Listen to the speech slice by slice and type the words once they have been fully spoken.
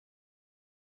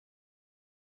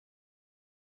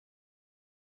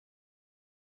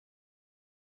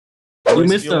You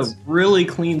missed a really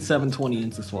clean 720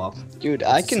 insta swap. Dude,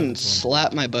 I can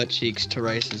slap my butt cheeks to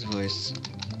Rice's voice.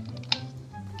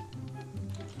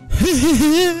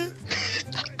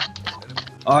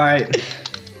 Alright.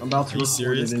 I'm about to Are you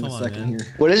serious? in Come a on, second man.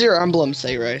 here. What does your emblem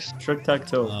say, Rice?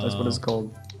 Trick-tac-toe. That's what it's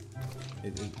called.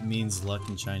 It means luck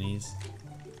in Chinese.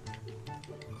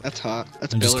 That's hot.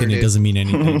 That's I'm just Biller, kidding. It dude. doesn't mean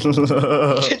anything.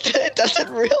 Does it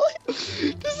really?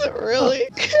 Does it really?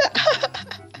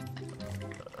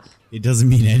 It doesn't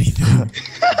mean anything.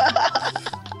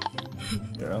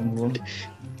 Your emblem.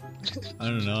 I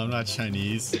don't know. I'm not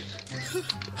Chinese.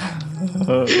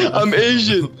 I'm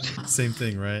Asian. Same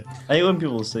thing, right? I hate when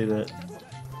people say that.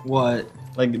 What?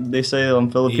 Like, they say I'm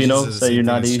Filipino, Asians are the say same you're thing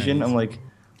not as Asian. Chinese. I'm like,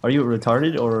 are you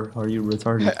retarded or are you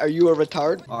retarded? Are you a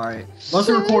retard? Alright. Let's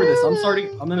record this. I'm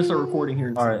gonna start recording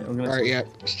here. Alright, we're gonna Alright, yeah.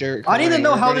 Start I need to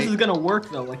know how this recording. is gonna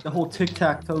work though, like the whole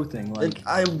tic-tac-toe thing. Like,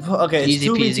 okay, it's Easy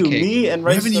 2v2. peasy cake. Me and We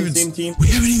Rice haven't on even the same team. We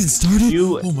haven't even started.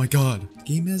 You- Oh my god.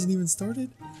 Game hasn't even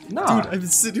started. nah. Dude, I've been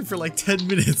sitting for like 10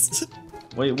 minutes.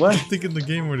 Wait, what? Thinking the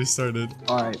game already started.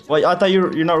 Alright. Wait, I thought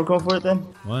you're not recording for it then?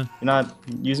 What? You're not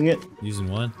using it? Using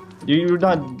what? You're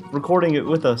not recording it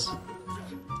with us.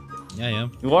 Yeah, I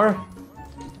am. You are?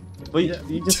 Wait, Yeah.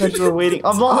 you just said you were waiting.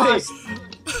 I'm lost!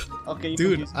 Okay, you Dude,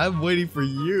 confused. I'm waiting for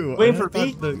you. Waiting I for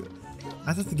me? thought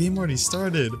I thought the game already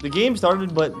started. The game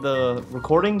started, but the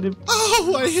recording did.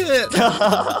 Oh, I hit!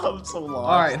 I'm so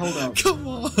lost. Alright, hold on. Come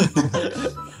on.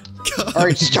 God.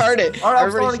 Alright, start it. Alright, I'm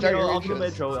Everybody starting it. start your I'll do my intros.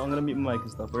 intro. I'm gonna mute my mic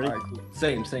and stuff. Ready? Alright, cool.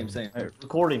 Same. Alright,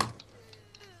 recording.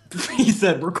 He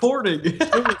said recording.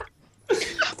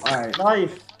 Alright.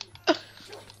 Live.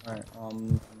 Alright,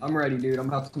 I'm ready, dude. I'm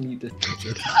about to mute this.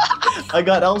 I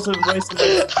got Elsa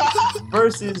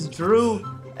versus Drew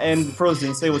and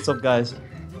Frozen. Say what's up, guys.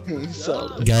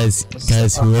 So, Guys,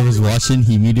 whoever's watching,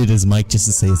 he muted his mic just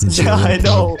to say his intro. Yeah, I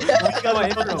know. I got my my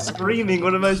intro screaming.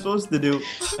 What am I supposed to do?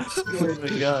 Oh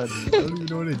my god. I don't even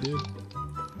know what I did.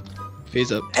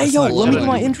 phase up. Hey yo, let me do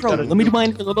my You intro. gotta Let me do my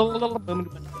intro.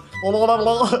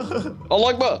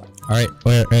 Allah Akbar.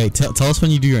 Alright, tell us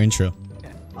when you do your intro. Okay,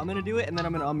 I'm gonna do it and then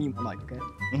I'm gonna unmute my mic,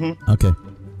 okay? Okay.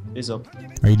 Face up.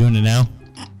 Are you doing it now?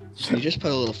 Can you just put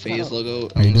a little phase logo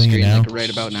Are you on the doing it screen now? like right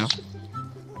about now?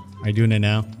 Are you doing it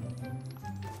now?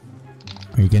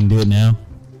 Are you gonna do it now?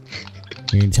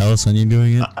 Are you gonna tell us when you're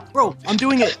doing it? Bro, I'm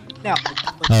doing it now.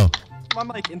 Oh, My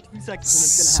mic in 2 seconds and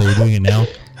it's so gonna you're doing it now?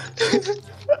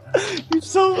 You're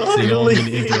so So you don't ugly. want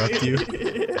me to interrupt you?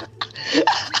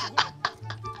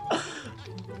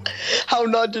 How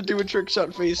not to do a trick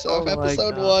shot face off, Oh my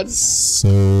episode God. 1. So,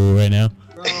 right now?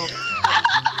 Bro.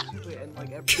 Wait, and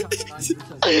like every time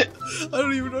 9%. I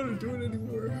don't even know how to do it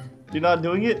anymore. You're not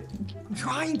doing it? I'm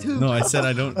trying to. No, I said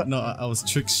I don't know. I was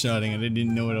trick shotting. I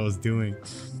didn't know what I was doing.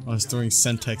 I was throwing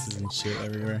sentexes and shit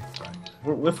everywhere.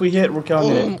 If we hit, we're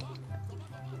counting it.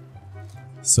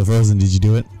 So, Frozen, did you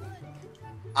do it?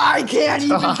 I can't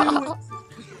even do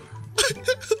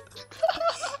it.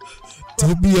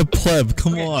 Don't be a pleb.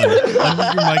 Come on.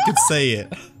 Unmute your mic and say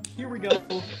it. Here we go.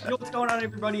 Yo, what's going on,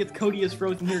 everybody? It's Cody is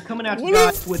Frozen here, coming at you What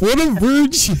guys a, with. what a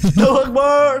virgin. No,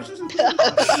 Akbar!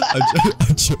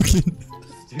 I'm joking.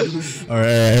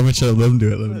 Alright, I'm gonna shut up. Let him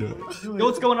do it. Let him do it. Yo,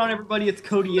 what's going on, everybody? It's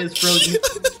Cody is Frozen.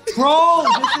 Bro,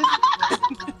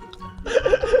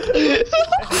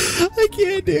 I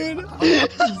can't, dude.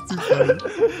 This is too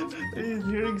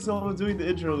funny. Hearing someone doing the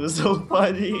intro is so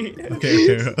funny.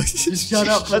 Okay. just shut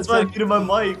up. That's why I muted my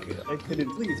mic. I couldn't.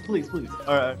 Please.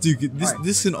 Alright. Dude,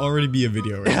 this can already be a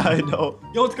video, right? Yeah, I know.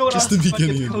 Yo, what's going Just on, the everybody?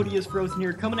 beginning. It's Cody is Frozen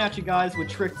here, coming at you guys with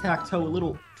Trick-tac-toe, a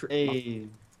little. Hey.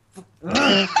 Yo,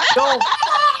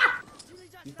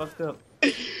 You fucked up.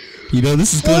 You know,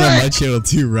 this is going on my channel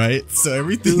too, right? So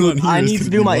everything on dude, here I is need to gonna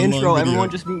do be my one long intro. video. Everyone,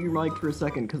 just mute your mic for a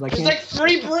second, because I There's can't.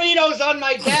 like 3 burritos on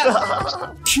my desk.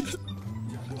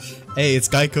 Hey, it's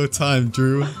Geico time,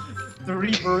 Drew.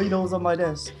 3 burritos on my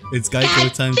desk. It's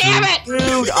Geico time, Damn Drew. it!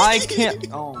 Dude, I can't.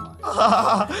 Oh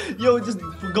my. Yo, just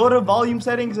go to volume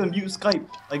settings and mute Skype.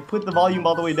 Like, put the volume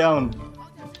all the way down.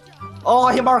 Oh,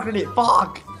 I hit markered it.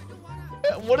 Fuck.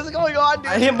 What is going on, dude?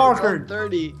 I hit marker.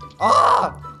 30.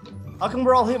 Ah! How come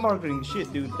we're all hit marketing?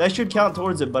 Shit, dude. That should count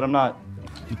towards it, but I'm not.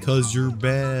 Because you're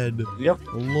bad. Yep.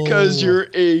 Hello. Because you're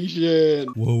Asian.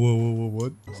 Whoa,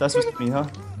 what? So that's supposed to mean, huh?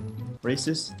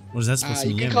 Racist? What is that supposed to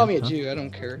You mean? can call me a huh? Jew, I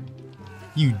don't care.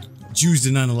 You Jews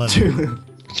did 9/11.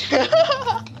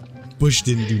 Bush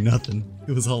didn't do nothing.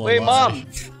 It was all a Wait, lie. Mom!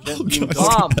 Oh,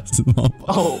 God. Mom!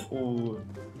 Oh,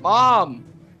 ooh.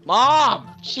 Mom!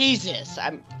 Jesus,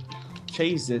 I'm...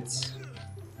 Chase-Its.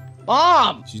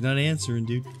 Mom! She's not answering,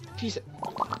 dude. Jesus.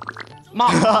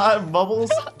 Mom!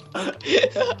 Bubbles?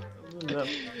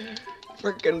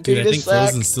 Freaking Dude, I penis think sack.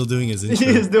 Frozen's still doing his He intro.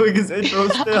 is doing his intro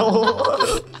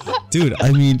still. Dude,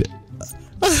 I mean,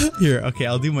 here, okay,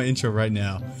 I'll do my intro right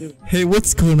now. Hey,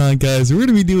 what's going on, guys? We're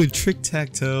gonna be doing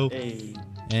trick-tack-toe. Hey,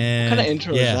 And What kind of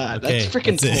intro is that? That's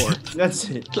freaking poor. that's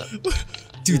it.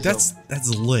 Dude, that's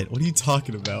lit. What are you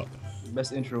talking about?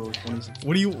 Best intro of 2016.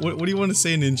 What do you want to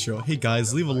say in the intro? Hey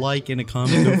guys, leave a like and a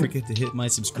comment. Don't forget to hit my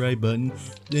subscribe button.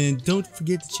 And don't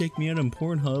forget to check me out on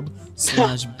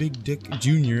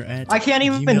Pornhub/BigDickJr at I can't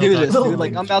even do this, dude.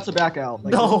 Like, I'm about to back out.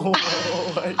 Like, No.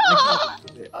 like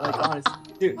honestly,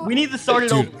 dude, we need to start it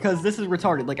Dude. over because this is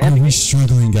retarded. Like, Are we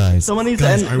struggling, guys? someone needs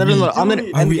Guys, to are end. No, no, we- no, I'm gonna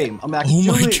Julie, end we- the game. I'm back. Oh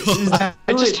my Julie, god.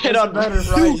 I just hit on better,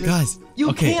 Dude, guys. You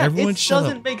okay, can't. everyone It shut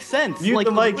doesn't up. make sense. Mute like,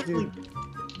 the mic, literally- dude.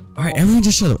 Alright, everyone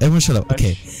just shut up. Everyone shut up.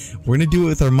 Okay. We're gonna do it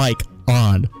with our mic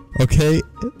on. Okay?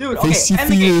 Dude, okay, Face your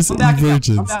end the game. fears I'm and backing out. I'm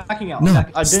virgins. backing out. No, I'm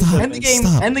backing out. stop. End the game.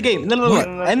 Stop. End the game. No, no, no, What?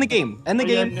 no. End the game. End the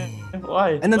game.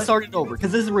 Why? And then start it over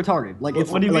because this is retarded. Like,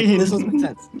 it's What do you like, mean? This doesn't make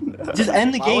sense. Just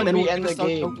end the Why game would and we we're end gonna the start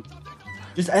game? over.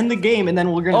 Just end the game and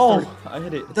then we're gonna Oh, start. I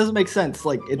hit it. It doesn't make sense.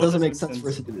 Like, it What doesn't make doesn't sense make for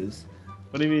us to do this.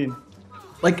 What do you mean?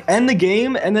 Like, end the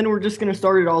game and then we're just gonna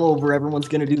start it all over. Everyone's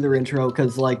gonna do their intro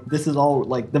because like this is all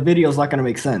like the video's not gonna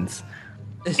make sense.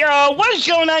 Yo, what is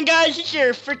going on, guys? It's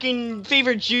your freaking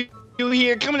favorite Jew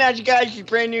here, coming at you guys with a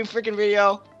brand new freaking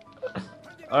video.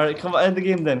 Alright, come on, end the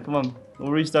game then. Come on.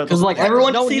 We'll restart. Because like There's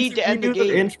everyone no needs need to end the redo their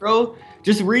game. intro.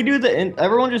 Just redo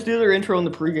everyone just do their intro in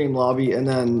the pregame lobby and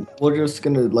then we're just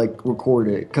gonna like record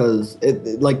it because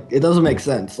it doesn't make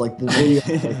sense. Like the video,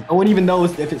 I wouldn't even know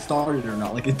if it started or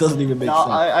not. Like it doesn't even make No, sense.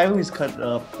 I always cut it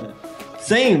up.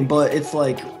 Same, but it's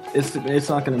like it's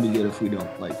not gonna be good if we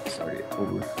don't like start it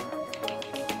over.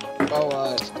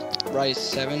 Oh, Rice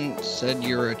 7 said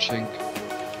you're a chink.